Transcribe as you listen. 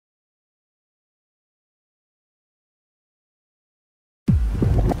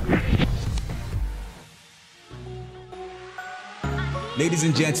Ladies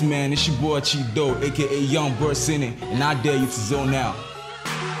and gentlemen, it's your boy Chido, aka Young Burst in it, and I dare you to zone out.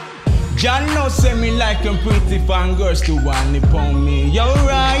 John know say me like them pretty fine girls to wind upon me. Yo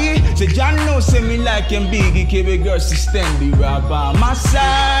right, say John know say me like them biggie KB girls to stand be right by my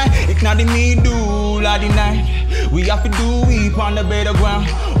side. It's not me do la the night. We have to do weep on the better ground.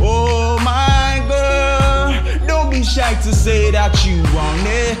 Oh my girl, don't be shy to say that you want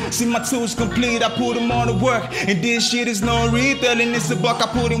it. See my tools complete, I put them on the work. And this shit is no retailing, it's a buck. I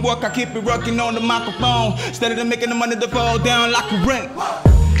put in work, I keep it rocking on the microphone. Instead of making the money to fall down like a rent.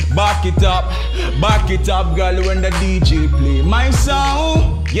 Back it up, girl, when the DJ play my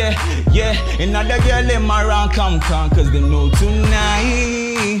song. Yeah, another girl in my round come, cause they know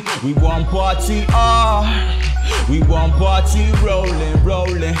tonight we want party we want party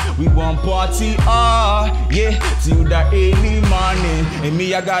rolling, we want party yeah, till the early morning. And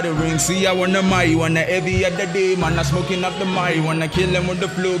me, I got a ring, see I wanna marijuana every other day, man, I smoking up the marijuana, kill him with the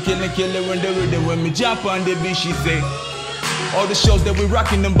flow, kill him with the rhythm. When me jump on the beat, she say all the shows that we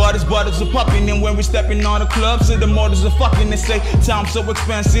rockin', them bottles are popping. And when we stepping on the club, say the models are fucking. They say, time's so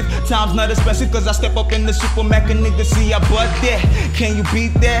expensive, time's not expensive. Cause I step up in the super Mac and niggas see I butt there. Can you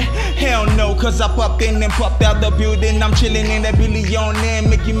beat that? Hell no, cause I popped in and popped out the building. I'm chillin' in that billionaire,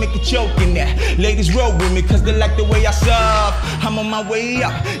 make you choke in that. Ladies roll with me cause they like the way I serve. I'm on my way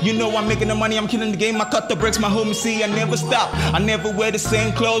up, you know I'm making the money, I'm killing the game. I cut the brakes, my homie, see I never stop. I never wear the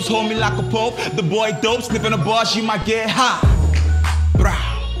same clothes, hold me like a pope. The boy dope, sniffing the bars, you might get high.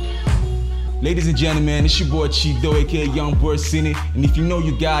 Ladies and gentlemen, it's your boy Chido, aka Young Burst in it. And if you know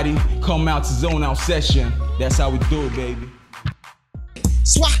you got it, come out to ZoneOut session. That's how we do it, baby.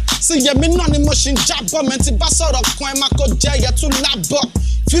 Swah, see ya me non emotion jabba, menti basod of coin mako jaya to labo.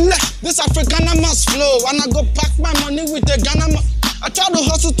 Feel this African must flow, and I go pack my money with the Ghana. I try to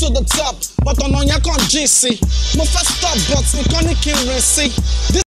hustle to the top, but on ya can't GC. My first stop, but we can't see.